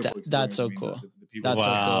such a beautiful experience. That's so cool. That's so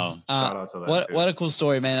cool. Shout out to that. What a cool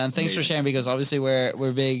story, man. And thanks for sharing, because obviously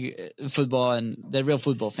we're big football and they're real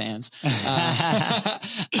football fans.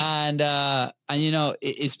 And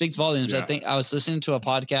it speaks volumes. Yeah. I think I was listening to a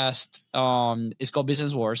podcast. It's called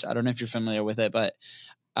Business Wars. I don't know if you're familiar with it, but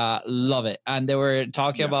love it. And they were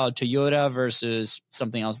talking about Toyota versus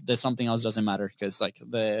something else. The something else doesn't matter because like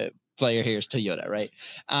the player here is Toyota, right?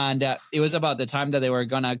 And it was about the time that they were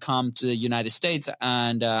gonna come to the United States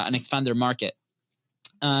and expand their market.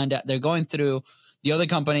 And they're going through. The other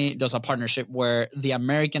company does a partnership where the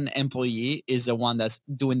American employee is the one that's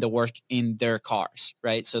doing the work in their cars,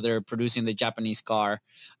 right? So they're producing the Japanese car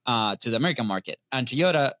to the American market. And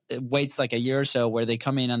Toyota waits like a year or so where they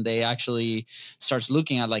come in and they actually starts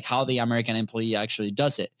looking at like how the American employee actually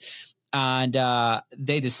does it. And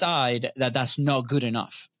they decide that that's not good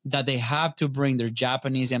enough, that they have to bring their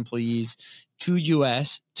Japanese employees to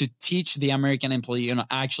US to teach the American employee,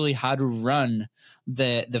 actually how to run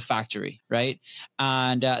the factory, right?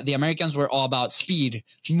 And the Americans were all about speed,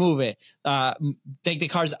 move it, take the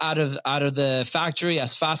cars out of the factory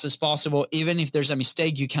as fast as possible. Even if there's a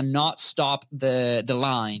mistake, you cannot stop the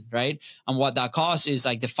line, right? And what that caused is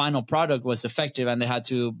like the final product was defective, and they had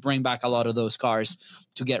to bring back a lot of those cars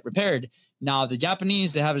to get repaired. Now, the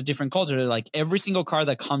Japanese, they have a different culture. They're like, every single car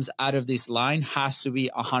that comes out of this line has to be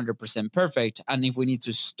 100% perfect. And if we need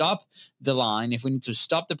to stop the line, if we need to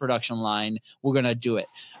stop the production line, we're going to do it.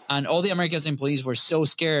 And all the American employees were so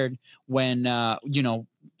scared when,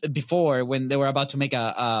 before, when they were about to make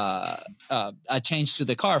a change to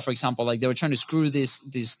the car, for example, like they were trying to screw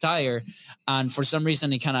this tire. And for some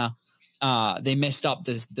reason, it kind of, they messed up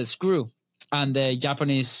the screw. And the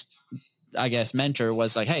Japanese, I guess, mentor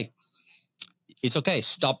was like, hey, it's okay.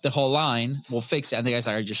 Stop the whole line. We'll fix it. And the guy's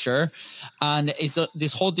like, are you sure? And it's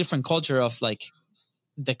this whole different culture of like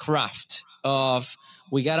the craft of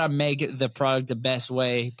we got to make the product the best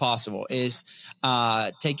way possible is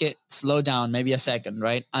take it, slow down, maybe a second,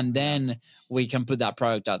 right? And then we can put that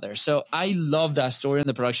product out there. So I love that story on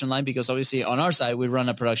the production line because obviously on our side, we run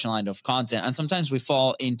a production line of content. And sometimes we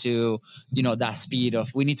fall into, that speed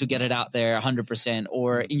of we need to get it out there 100%,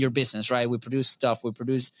 or in your business, right? We produce stuff, we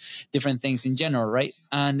produce different things in general, right?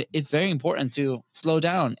 And it's very important to slow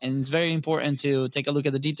down, and it's very important to take a look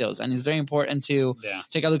at the details, and it's very important to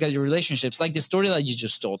take a look at your relationships. Like the story that you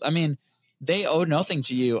just told. I mean, they owe nothing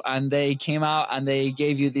to you, and they came out and they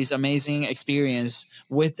gave you this amazing experience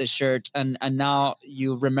with the shirt, and now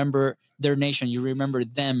you remember their nation, you remember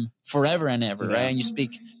them forever and ever, right? And you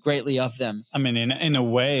speak greatly of them. I mean, in a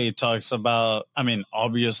way, it talks about,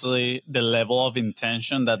 obviously the level of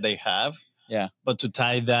intention that they have. Yeah. But to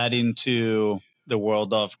tie that into the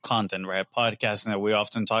world of content, right? Podcasting that we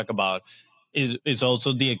often talk about is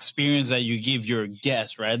also the experience that you give your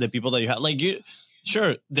guests, right? The people that you have, like you.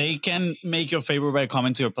 Sure, they can make your favorite by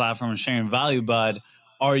coming to your platform and sharing value, but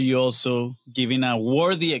are you also giving a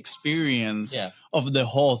worthy experience of the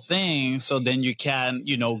whole thing? So then you can,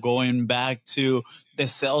 going back to the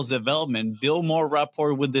sales development, build more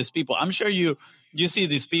rapport with these people. I'm sure you see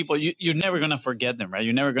these people, you're never going to forget them, right?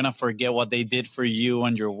 You're never going to forget what they did for you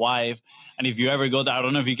and your wife. And if you ever go there, I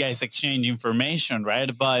don't know if you guys exchange information,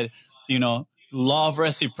 right? But, law of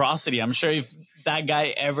reciprocity. I'm sure if that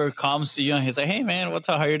guy ever comes to you and he's like, hey man, what's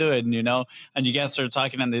up? How you doing? And you guys start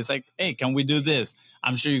talking and he's like, hey, can we do this?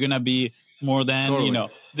 I'm sure you're going to be more than,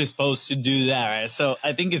 disposed to do that. Right. So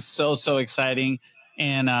I think it's so exciting.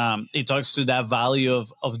 And it talks to that value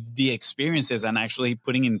of the experiences and actually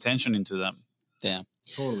putting intention into them. Yeah.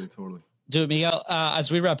 Totally. Dude, Miguel, as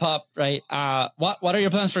we wrap up, right? What are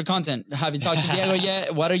your plans for content? Have you talked to Diego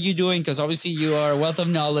yet? What are you doing? Because obviously you are a wealth of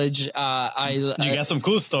knowledge. You got some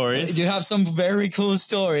cool stories. You have some very cool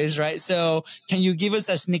stories, right? So can you give us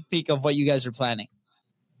a sneak peek of what you guys are planning?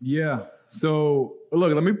 Yeah. So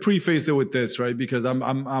look, let me preface it with this, right? Because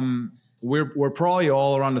we're probably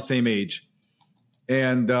all around the same age,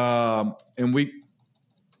 and we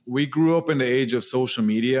grew up in the age of social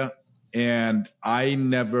media, and I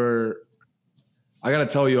got to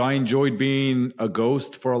tell you, I enjoyed being a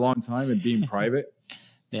ghost for a long time and being private.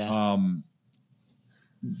 Yeah. And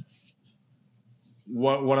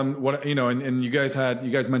you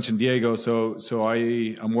guys mentioned Diego. So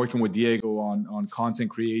I'm working with Diego on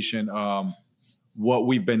content creation. What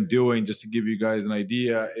we've been doing, just to give you guys an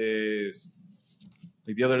idea, is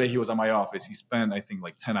like the other day he was at my office. He spent, I think,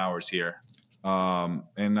 like 10 hours here.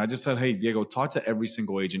 And I just said, hey, Diego, talk to every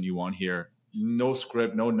single agent you want here. No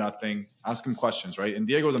script, no nothing. Ask him questions, right? And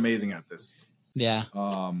Diego's amazing at this. Yeah.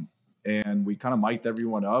 And we kind of mic'd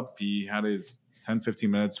everyone up. He had his 10,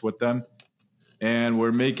 15 minutes with them. And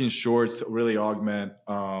we're making shorts to really augment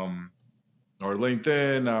our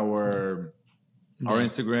LinkedIn, our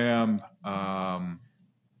Instagram,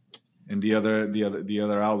 and the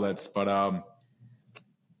other outlets. But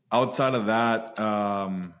outside of that,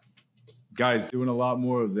 guys, doing a lot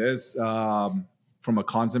more of this. From a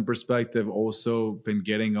content perspective, also been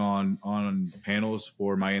getting on panels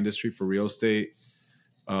for my industry, for real estate.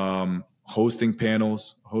 hosting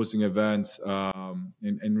panels, hosting events,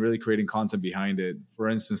 and really creating content behind it. For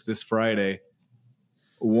instance, this Friday,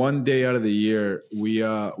 one day out of the year, we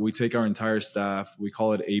take our entire staff. We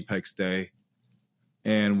call it Apex Day,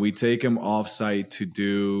 and we take them offsite to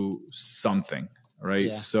do something. Right.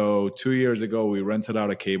 Yeah. So 2 years ago, we rented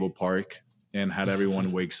out a cable park and had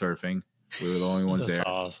everyone wake surfing. We were the only ones there. That's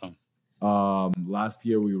awesome. Last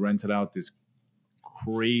year, we rented out this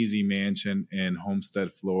crazy mansion in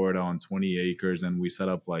Homestead, Florida on 20 acres. And we set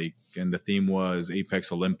up and the theme was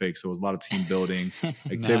Apex Olympics. So it was a lot of team building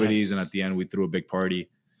activities. Nice. And at the end, we threw a big party.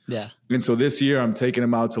 Yeah. And so this year I'm taking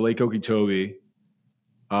them out to Lake Okeechobee.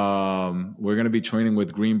 We're going to be training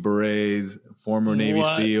with Green Berets, former Navy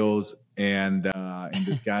SEALs, and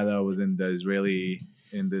this guy that was in the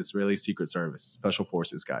Israeli Secret Service, Special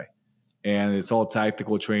Forces guy. And it's all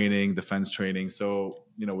tactical training, defense training. So,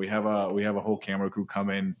 we have a whole camera crew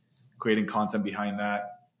coming, creating content behind that.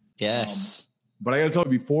 Yes. But I got to tell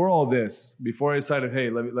you, before I decided, hey,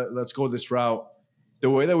 let's go this route, the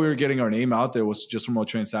way that we were getting our name out there was just from a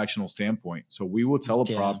transactional standpoint. So we will tell a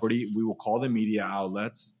property, we will call the media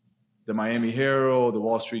outlets, the Miami Herald, the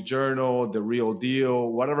Wall Street Journal, the Real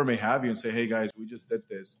Deal, whatever may have you, and say, hey guys, we just did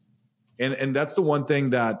this. And that's the one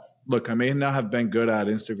thing that, look, I may not have been good at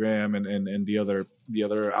Instagram and the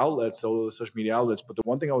other outlets, all the social media outlets, but the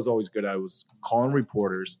one thing I was always good at was calling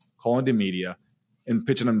reporters, calling the media, and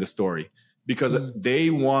pitching them the story. Because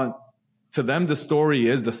to them, the story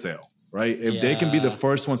is the sale, right? If they can be the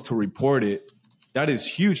first ones to report it, that is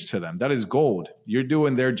huge to them. That is gold. You're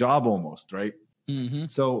doing their job almost, right? Mm-hmm.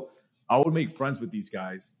 So I would make friends with these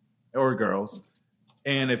guys or girls.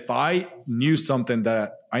 And if I knew something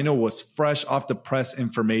that I know was fresh off the press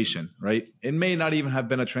information, right? It may not even have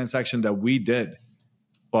been a transaction that we did,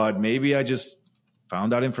 but maybe I just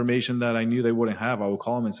found out information that I knew they wouldn't have. I would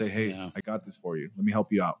call them and say, hey, I got this for you. Let me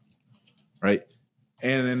help you out, right?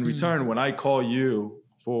 And in return, when I call you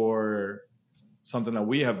for something that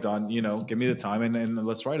we have done, give me the time and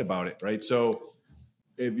let's write about it, right? So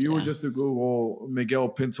if you were just to Google Miguel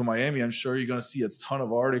Pinto Miami, I'm sure you're going to see a ton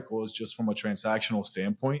of articles just from a transactional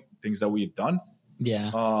standpoint, things that we've done.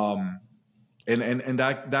 Yeah. And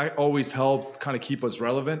that always helped kind of keep us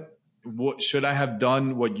relevant. What should I have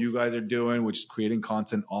done what you guys are doing, which is creating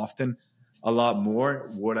content often, a lot more?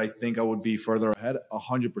 Would I think I would be further ahead?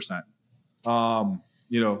 100%.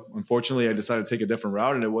 Unfortunately, I decided to take a different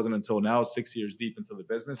route, and it wasn't until now, 6 years deep into the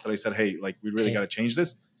business, that I said, hey, we really got to change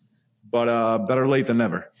this. But better late than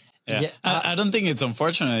never. Yeah. I don't think it's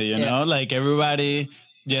unfortunate, you know, everybody.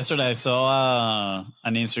 Yesterday I saw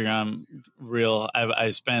an Instagram reel. I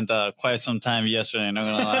spent quite some time yesterday, not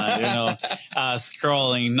gonna lie,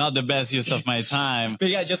 scrolling, not the best use of my time. But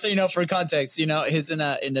yeah, just so you know, for context, he's in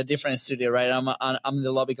a different studio, right? I'm in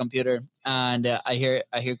the lobby computer, and I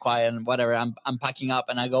hear quiet and whatever. I'm packing up,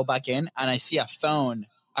 and I go back in, and I see a phone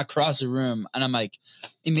across the room, and I'm like,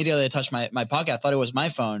 immediately I touched my pocket. I thought it was my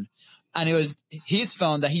phone. And it was his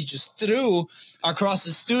phone that he just threw across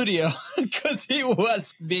the studio because he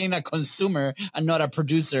was being a consumer and not a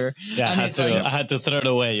producer. Yeah, I had to throw it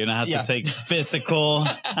away. I had to take physical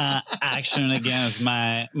action against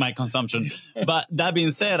my consumption. But that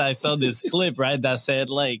being said, I saw this clip, right, that said,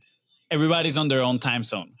 everybody's on their own time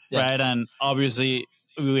zone, right? And obviously,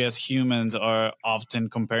 we as humans are often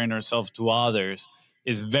comparing ourselves to others.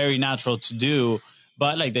 It's very natural to do.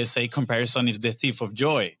 But like they say, comparison is the thief of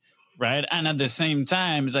joy. Right. And at the same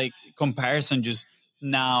time, it's comparison just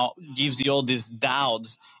now gives you all these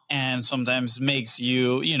doubts and sometimes makes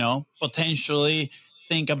you, potentially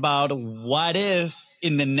think about what if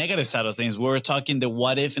in the negative side of things. We were talking the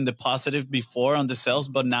what if and the positive before on the sales,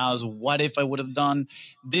 but now is what if I would have done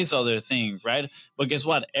this other thing. Right. But guess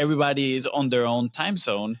what? Everybody is on their own time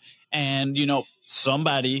zone. And,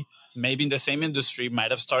 somebody maybe in the same industry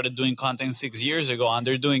might have started doing content 6 years ago and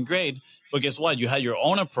they're doing great. But guess what? You had your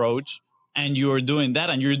own approach and you were doing that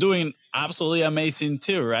and you're doing absolutely amazing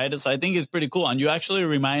too, right? So I think it's pretty cool. And you actually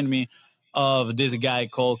remind me of this guy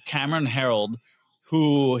called Cameron Harold,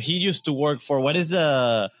 who he used to work for. What is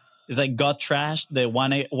Got Trash? The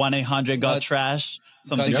 1-800 Got Trash?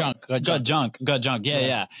 Something. Got Junk.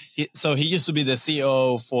 Yeah. So he used to be the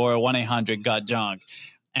CEO for 1-800 Got Junk.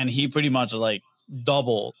 And he pretty much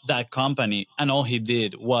doubled that company. And all he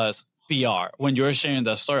did was PR. When you were sharing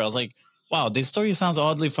that story, I was like, wow, this story sounds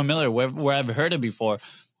oddly familiar where I've heard it before.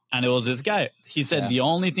 And it was this guy. He said the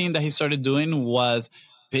only thing that he started doing was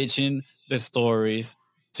pitching the stories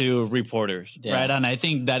to reporters, right? And I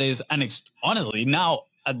think that is, honestly,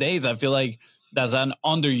 nowadays, I feel like that's an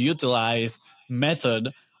underutilized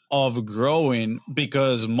method of growing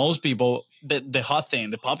because most people the hot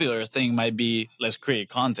thing, the popular thing might be let's create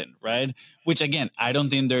content, right? Which again, I don't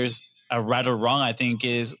think there's a right or wrong. I think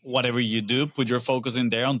is whatever you do, put your focus in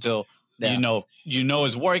there until you know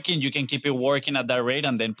it's working. You can keep it working at that rate,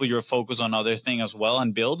 and then put your focus on other thing as well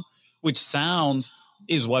and build. Which sounds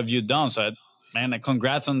is what you've done. So, man,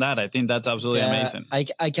 congrats on that. I think that's absolutely amazing. I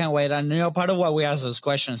can't wait. And, part of what we ask those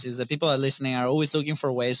questions is that people that are listening are always looking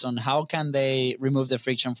for ways on how can they remove the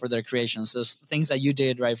friction for their creations. So things that you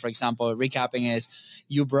did, right? For example, recapping is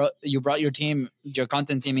you brought your team, your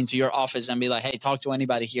content team into your office and be like, hey, talk to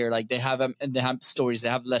anybody here. Like they have stories, they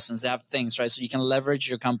have lessons, they have things, right? So you can leverage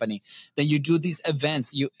your company. Then you do these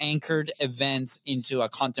events, you anchored events into a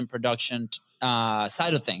content production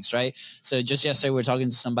side of things, right? So just yesterday we were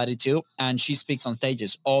talking to somebody too, and she speaks on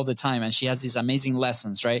stages all the time, and she has these amazing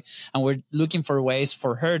lessons, right? And we're looking for ways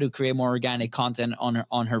for her to create more organic content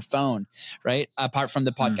on her phone, right? Apart from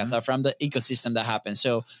the podcast, from the ecosystem that happens.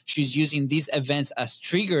 So she's using these events as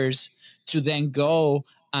triggers to then go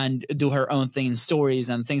and do her own thing, stories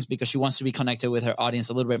and things, because she wants to be connected with her audience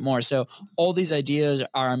a little bit more. So all these ideas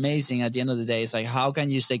are amazing. At the end of the day, it's like, how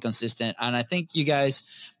can you stay consistent? And I think you guys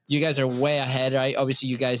are way ahead, right? Obviously,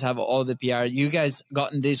 you guys have all the PR. You guys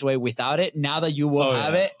gotten this way without it. Now that you will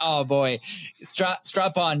have it, oh boy,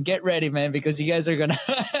 strap on, get ready, man, because you guys are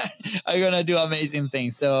gonna do amazing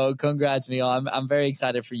things. So congrats, Miguel. I'm very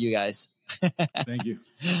excited for you guys. Thank you,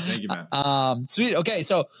 man. Sweet. Okay,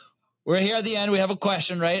 so we're here at the end. We have a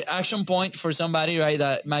question, right? Action point for somebody, right,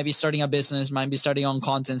 that might be starting a business, might be starting on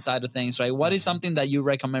content side of things, right? What is something that you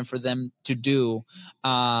recommend for them to do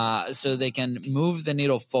so they can move the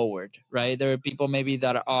needle forward, right? There are people maybe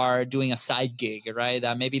that are doing a side gig, right?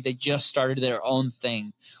 That maybe they just started their own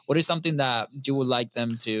thing. What is something that you would like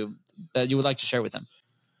to share with them?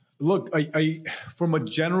 Look, I from a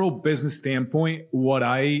general business standpoint, what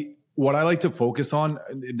I like to focus on,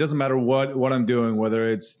 it doesn't matter what I'm doing, whether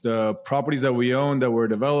it's the properties that we own that we're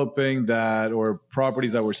developing or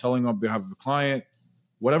properties that we're selling on behalf of a client,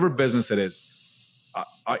 whatever business it is,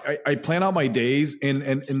 I plan out my days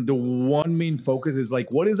and the one main focus is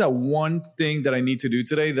like, what is that one thing that I need to do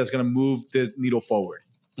today that's going to move the needle forward,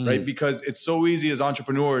 right? Because it's so easy as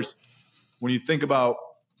entrepreneurs when you think about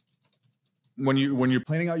when you're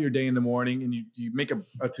planning out your day in the morning and you make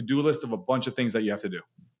a to-do list of a bunch of things that you have to do.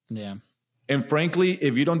 Yeah. And frankly,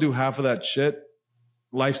 if you don't do half of that shit,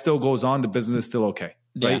 life still goes on. The business is still okay.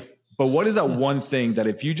 Right. Yeah. But what is that one thing that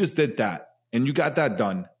if you just did that and you got that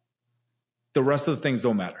done, the rest of the things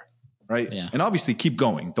don't matter. Right. Yeah. And obviously keep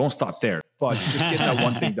going. Don't stop there, but just get that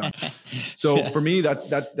one thing done. So for me,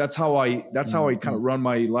 that's how I kind of run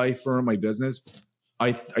my life, run my business.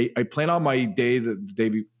 I plan out my day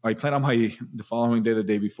I plan out the following day, the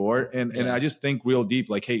day before. And I just think real deep,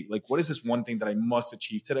 like, hey, like, what is this one thing that I must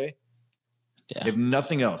achieve today? Yeah. If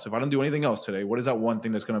nothing else, if I don't do anything else today, what is that one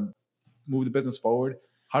thing that's going to move the business forward?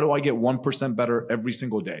 How do I get 1% better every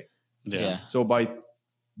single day? Yeah. So by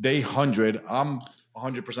day 100, I'm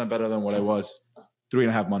 100% better than what I was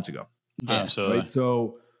 3.5 months ago. Yeah. Absolutely. Right?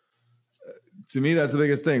 So to me, that's the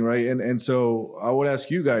biggest thing. Right. And so I would ask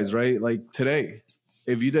you guys, right? Like today,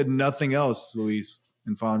 if you did nothing else, Luis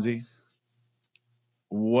and Fonzie,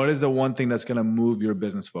 what is the one thing that's going to move your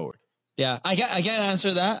business forward? Yeah, I can't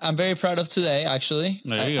answer that. I'm very proud of today, actually.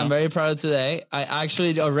 I'm very proud of today. I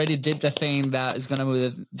actually already did the thing that is going to move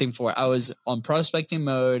the thing forward. I was on prospecting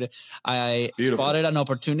mode. I spotted an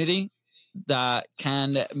opportunity that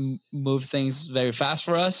can move things very fast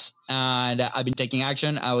for us. And I've been taking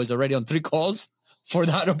action. I was already on 3 calls for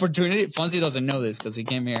that opportunity. Fonzie doesn't know this because he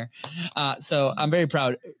came here. So I'm very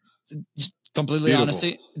proud. Completely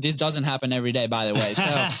honestly, this doesn't happen every day, by the way. So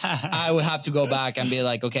I would have to go back and be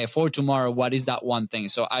like, okay, for tomorrow, what is that one thing?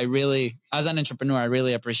 So I really, as an entrepreneur, I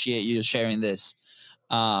really appreciate you sharing this.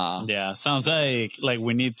 Yeah, sounds like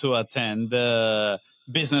we need to attend the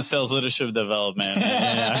business sales leadership development.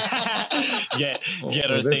 Get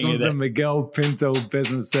our this thing. This was the Miguel Pinto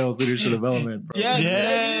business sales leadership development. Bro.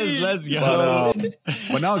 Yes, let's go.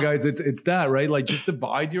 But now, guys, it's that, right? Like, just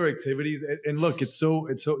divide your activities. And look, it's so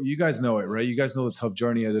you guys know it, right? You guys know the tough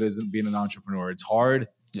journey that is being an entrepreneur. It's hard.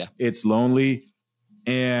 Yeah. It's lonely.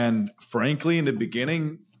 And frankly, in the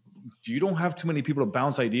beginning, you don't have too many people to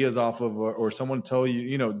bounce ideas off of or someone tell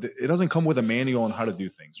you, it doesn't come with a manual on how to do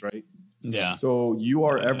things, right? Yeah. So you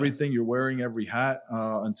are everything. You're wearing every hat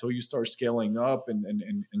until you start scaling up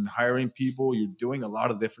and hiring people. You're doing a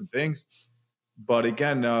lot of different things. But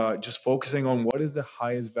again, just focusing on what is the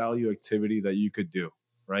highest value activity that you could do,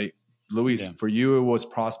 right? Luis, for you, it was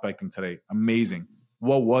prospecting today. Amazing.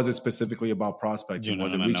 What was it specifically about prospecting?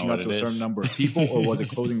 Was it reaching out to a certain number of people or was it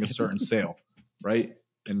closing a certain sale, right?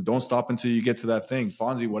 and don't stop until you get to that thing.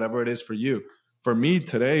 Fonzie, whatever it is for you. For me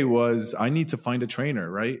today was I need to find a trainer,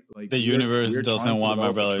 right? Like the universe doesn't want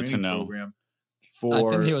my brother to know.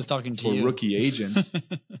 I think he was talking to you. Rookie agents.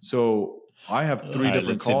 So I have 3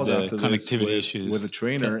 different calls after this with a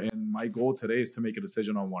trainer. And my goal today is to make a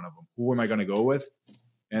decision on one of them. Who am I going to go with?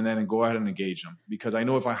 And then go ahead and engage them. Because I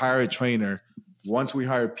know if I hire a trainer, once we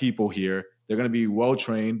hire people here, they're going to be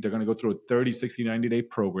well-trained. They're going to go through a 30, 60, 90-day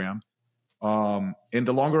program. And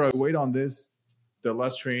the longer I wait on this, the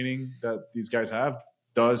less training that these guys have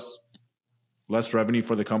does less revenue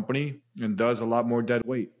for the company and does a lot more dead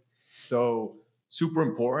weight. So super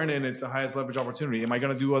important, and it's the highest leverage opportunity. Am I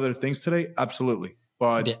going to do other things today? Absolutely.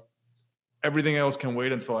 But everything else can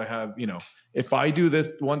wait until I have, if I do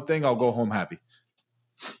this one thing, I'll go home happy.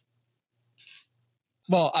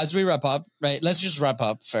 Well, as we wrap up, right, let's just wrap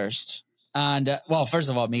up first. And, first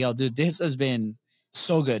of all, Miguel, dude, this has been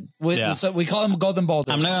so good. So we call them golden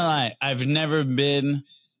boulders. I'm not gonna lie. I've never been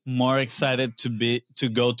more excited to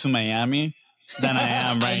go to Miami than I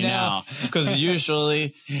am right now. Because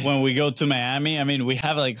usually when we go to Miami, I mean, we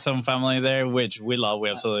have like some family there, which we love. We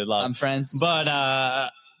absolutely love. I'm friends.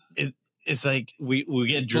 But it's like we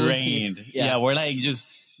get drained. Yeah, we're like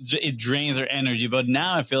it drains our energy. But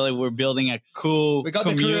now I feel like we're building a cool. We got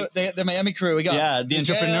the crew, the Miami crew. We got the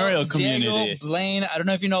entrepreneurial community. Diego, Blaine. I don't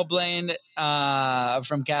know if you know Blaine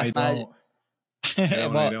from Gas Magic.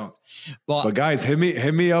 I don't. But guys, hit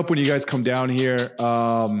me up when you guys come down here.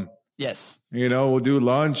 Yes. We'll do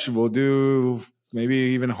lunch. We'll do maybe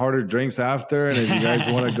even harder drinks after. And if you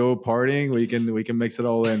guys want to go partying, we can mix it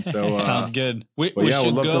all in. So sounds good. We'd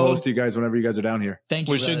love to host you guys whenever you guys are down here. Thank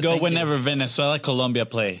you. We should go whenever Venezuela, Colombia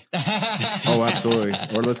play. Oh, absolutely.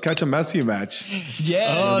 Or let's catch a Messi match. Yeah.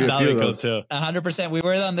 Oh, that would go too. 100%. We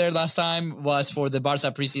were down there last time was for the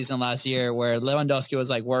Barca preseason last year where Lewandowski was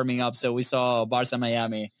like warming up. So we saw Barca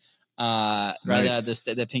Miami. Right at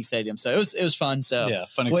the Pink Stadium, so it was fun. So yeah,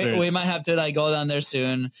 fun experience. We might have to like go down there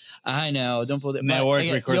soon. I know, don't pull it. Network,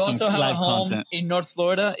 we also have a home content in North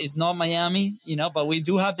Florida. It's not Miami, but we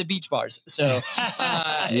do have the beach bars. So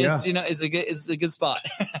it's a good spot.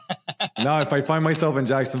 Now, if I find myself in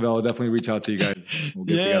Jacksonville, I'll definitely reach out to you guys. We'll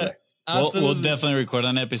get together. We'll definitely record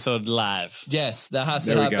an episode live. Yes, that has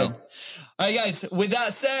to happen. All right, guys. With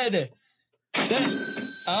that said.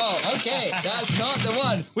 Okay. That's not the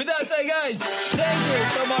one. With that said, guys, thank you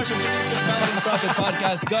so much for tuning into the Camels Profit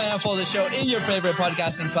Podcast. Go ahead and follow the show in your favorite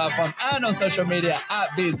podcasting platform and on social media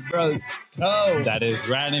at Beast Bros. That is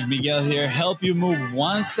right. And Miguel here. Help you move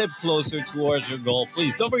one step closer towards your goal.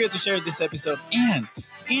 Please don't forget to share this episode and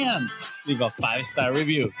leave a 5-star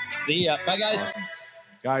review. See ya. Bye, guys.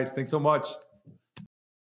 Guys, thanks so much.